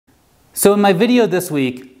So in my video this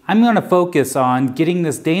week, I'm going to focus on getting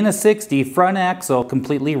this Dana 60 front axle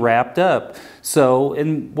completely wrapped up. So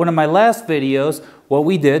in one of my last videos, what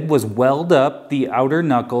we did was weld up the outer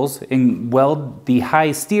knuckles and weld the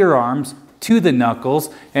high steer arms to the knuckles,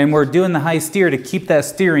 and we're doing the high steer to keep that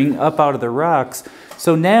steering up out of the rocks.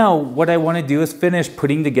 So now what I want to do is finish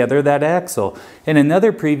putting together that axle. In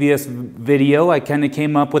another previous video, I kind of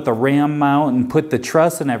came up with a ram mount and put the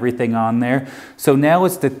truss and everything on there. So now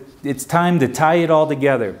it's time to tie it all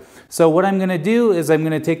together. So what I'm going to do is I'm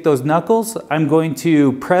going to take those knuckles, I'm going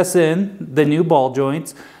to press in the new ball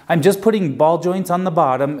joints. I'm just putting ball joints on the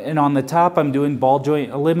bottom, and on the top I'm doing ball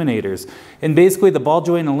joint eliminators. And basically the ball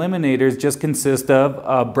joint eliminators just consist of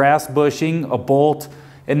a brass bushing, a bolt,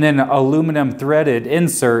 and then an aluminum threaded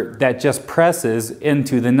insert that just presses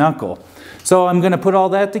into the knuckle. So I'm going to put all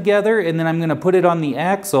that together, and then I'm going to put it on the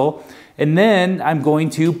axle, and then I'm going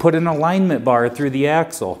to put an alignment bar through the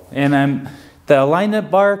axle. And the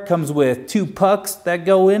alignment bar comes with 2 pucks that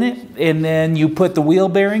go in it, and then you put the wheel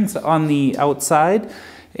bearings on the outside,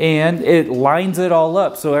 and it lines it all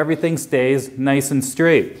up so everything stays nice and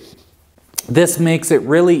straight. This makes it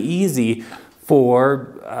really easy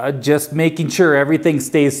for just making sure everything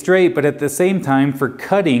stays straight, but at the same time for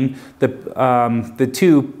cutting the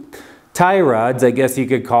 2 tie rods, I guess you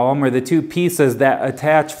could call them, or the 2 pieces that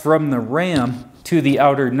attach from the ram to the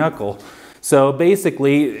outer knuckle. So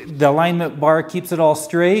basically the alignment bar keeps it all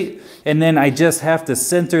straight, and then I just have to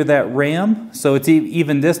center that ram so it's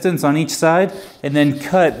even distance on each side, and then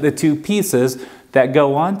cut the 2 pieces that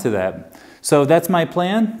go onto that. So that's my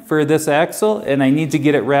plan for this axle, and I need to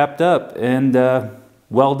get it wrapped up and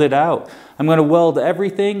weld it out. I'm going to weld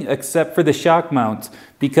everything except for the shock mounts,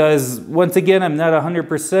 because once again I'm not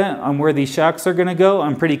 100% on where these shocks are going to go.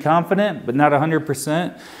 I'm pretty confident, but not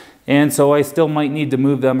 100%. And so I still might need to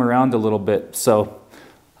move them around a little bit. So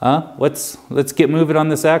let's get moving on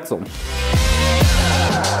this axle.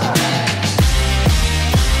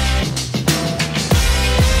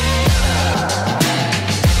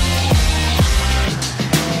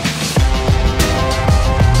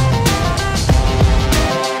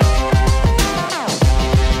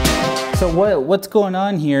 So what's going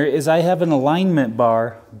on here is I have an alignment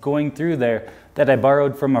bar going through there that I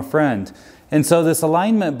borrowed from a friend. And so this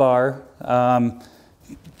alignment bar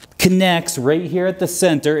connects right here at the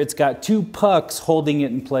center. It's got 2 pucks holding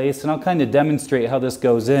it in place, and I'll kind of demonstrate how this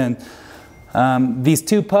goes in. These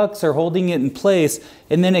 2 pucks are holding it in place,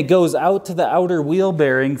 and then it goes out to the outer wheel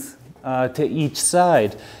bearings to each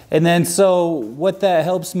side. And then so what that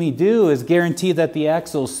helps me do is guarantee that the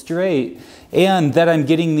axle's straight and that I'm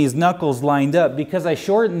getting these knuckles lined up, because I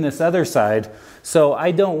shorten this other side. So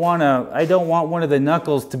I don't want one of the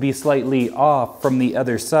knuckles to be slightly off from the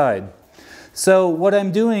other side. So what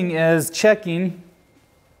I'm doing is I'm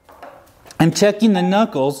checking the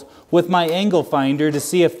knuckles with my angle finder to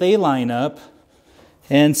see if they line up.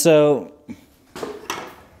 And so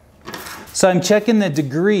I'm checking the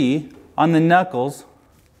degree on the knuckles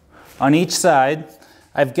on each side.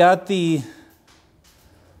 I've got the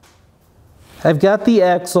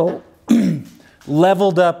axle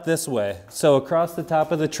leveled up this way. So across the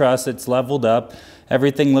top of the truss it's leveled up.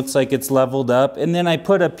 Everything looks like it's leveled up. And then I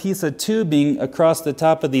put a piece of tubing across the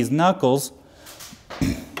top of these knuckles.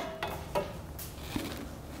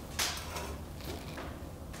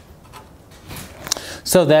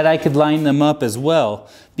 So that I could line them up as well.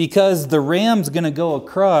 Because the ram's going to go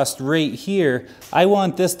across right here, I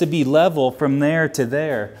want this to be level from there to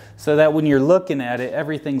there, so that when you're looking at it,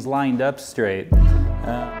 everything's lined up straight.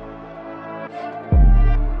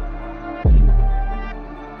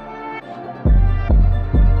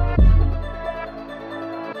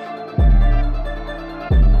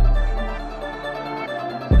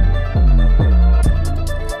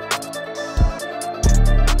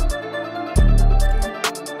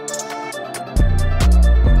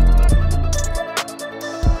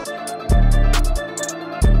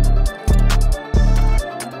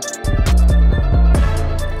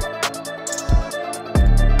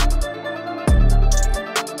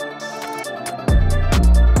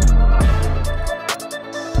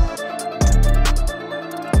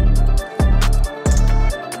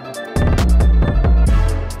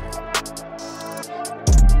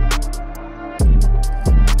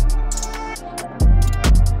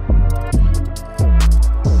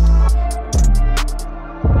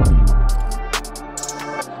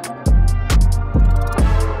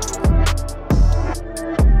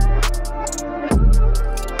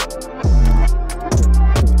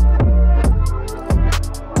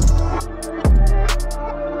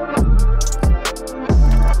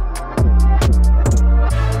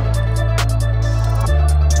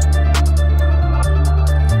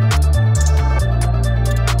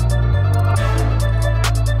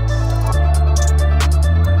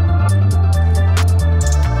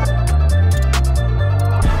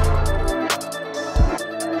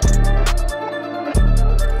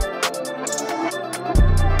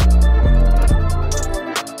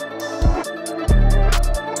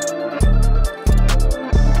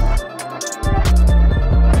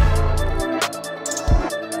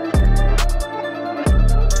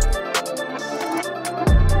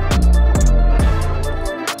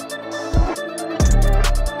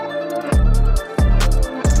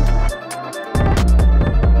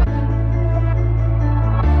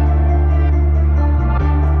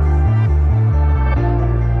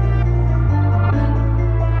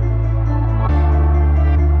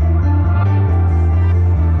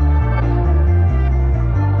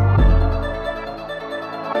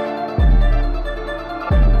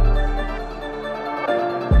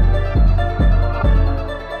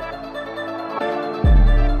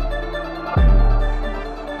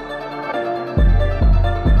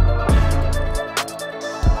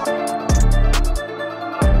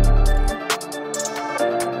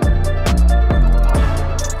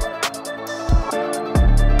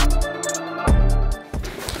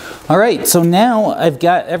 All right, so now I've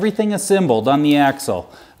got everything assembled on the axle.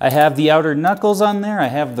 I have the outer knuckles on there, I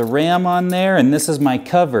have the ram on there, and this is my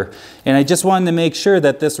cover. And I just wanted to make sure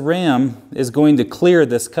that this ram is going to clear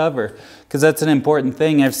this cover, because that's an important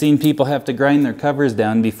thing. I've seen people have to grind their covers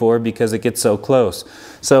down before because it gets so close.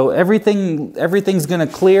 So everything's going to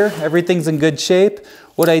clear, everything's in good shape.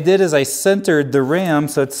 What I did is I centered the ram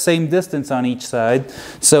so it's the same distance on each side,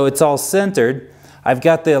 so it's all centered. I've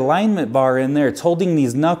got the alignment bar in there. It's holding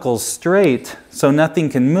these knuckles straight so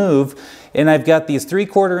nothing can move. And I've got these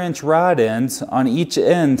 3/4 inch rod ends on each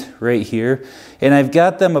end right here. And I've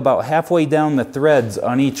got them about halfway down the threads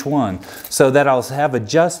on each one so that I'll have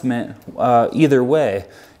adjustment either way.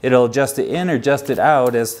 It'll adjust it in or adjust it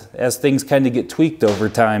out as things kind of get tweaked over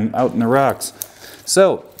time out in the rocks.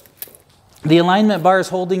 So the alignment bar is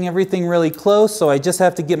holding everything really close, so I just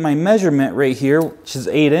have to get my measurement right here, which is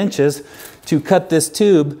 8 inches, to cut this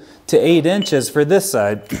tube to 8 inches for this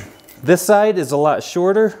side. This side is a lot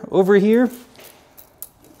shorter over here.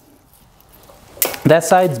 That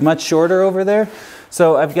side's much shorter over there,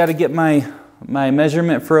 so I've got to get my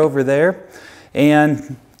measurement for over there.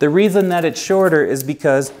 And the reason that it's shorter is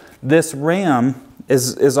because this ram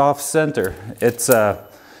is off center. It's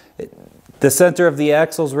the center of the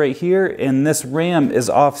axle's right here, and this ram is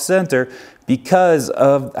off center because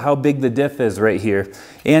of how big the diff is right here.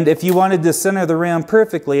 And if you wanted to center the ram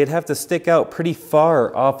perfectly, it'd have to stick out pretty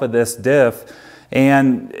far off of this diff,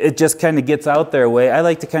 and it just kind of gets out there way. I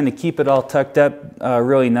like to kind of keep it all tucked up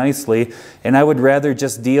really nicely, and I would rather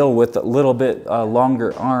just deal with a little bit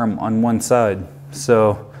longer arm on one side.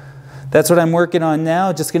 So that's what I'm working on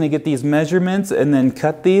now. Just going to get these measurements and then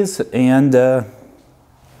cut these, and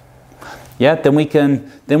yeah, then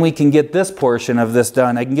we can get this portion of this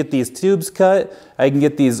done. I can get these tubes cut, I can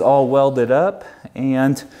get these all welded up,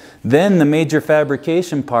 and then the major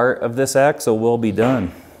fabrication part of this axle will be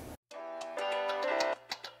done.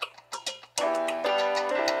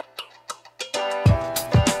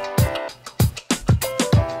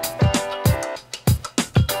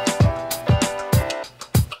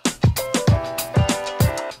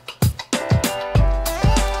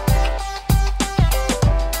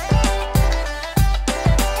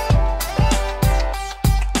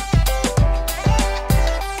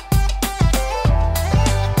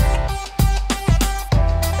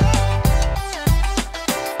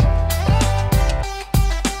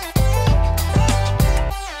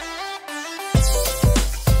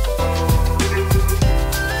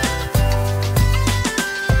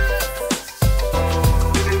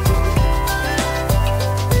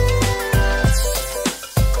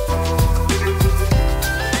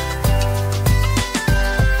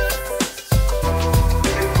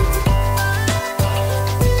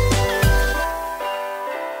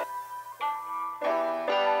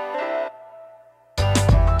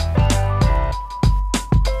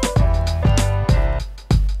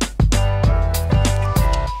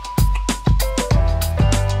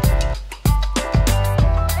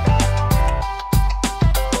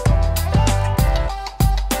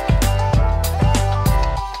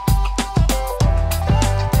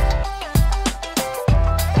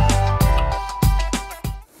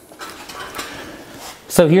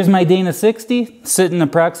 So here's my Dana 60 sitting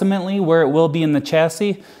approximately where it will be in the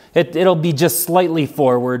chassis. It'll be just slightly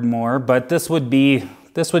forward more, but this would be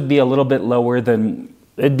a little bit lower than,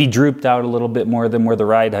 it'd be drooped out a little bit more than where the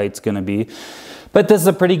ride height's going to be. But this is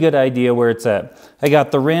a pretty good idea where it's at. I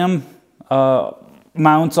got the ram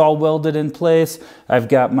mounts all welded in place. I've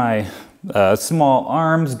got my small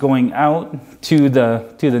arms going out to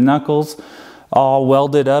the knuckles, all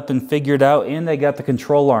welded up and figured out, and I got the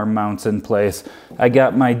control arm mounts in place. I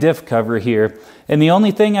got my diff cover here, and the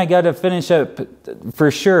only thing I got to finish up for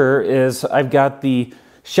sure is I've got the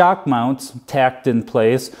shock mounts tacked in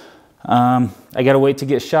place. I got to wait to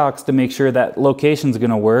get shocks to make sure that location's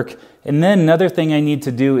going to work, and then another thing I need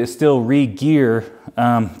to do is still re-gear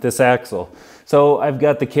this axle. So I've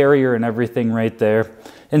got the carrier and everything right there.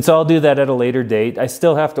 And so I'll do that at a later date. I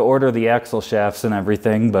still have to order the axle shafts and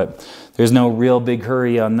everything, but there's no real big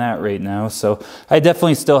hurry on that right now. So I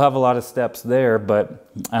definitely still have a lot of steps there, but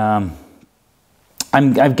I've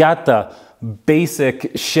got the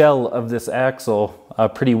basic shell of this axle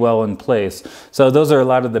pretty well in place. So those are a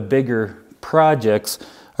lot of the bigger projects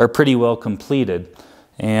are pretty well completed.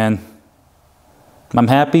 And I'm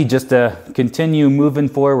happy just to continue moving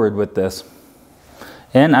forward with this.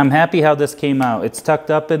 And I'm happy how this came out. It's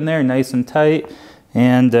tucked up in there nice and tight,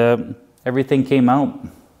 and everything came out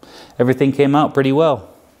pretty well.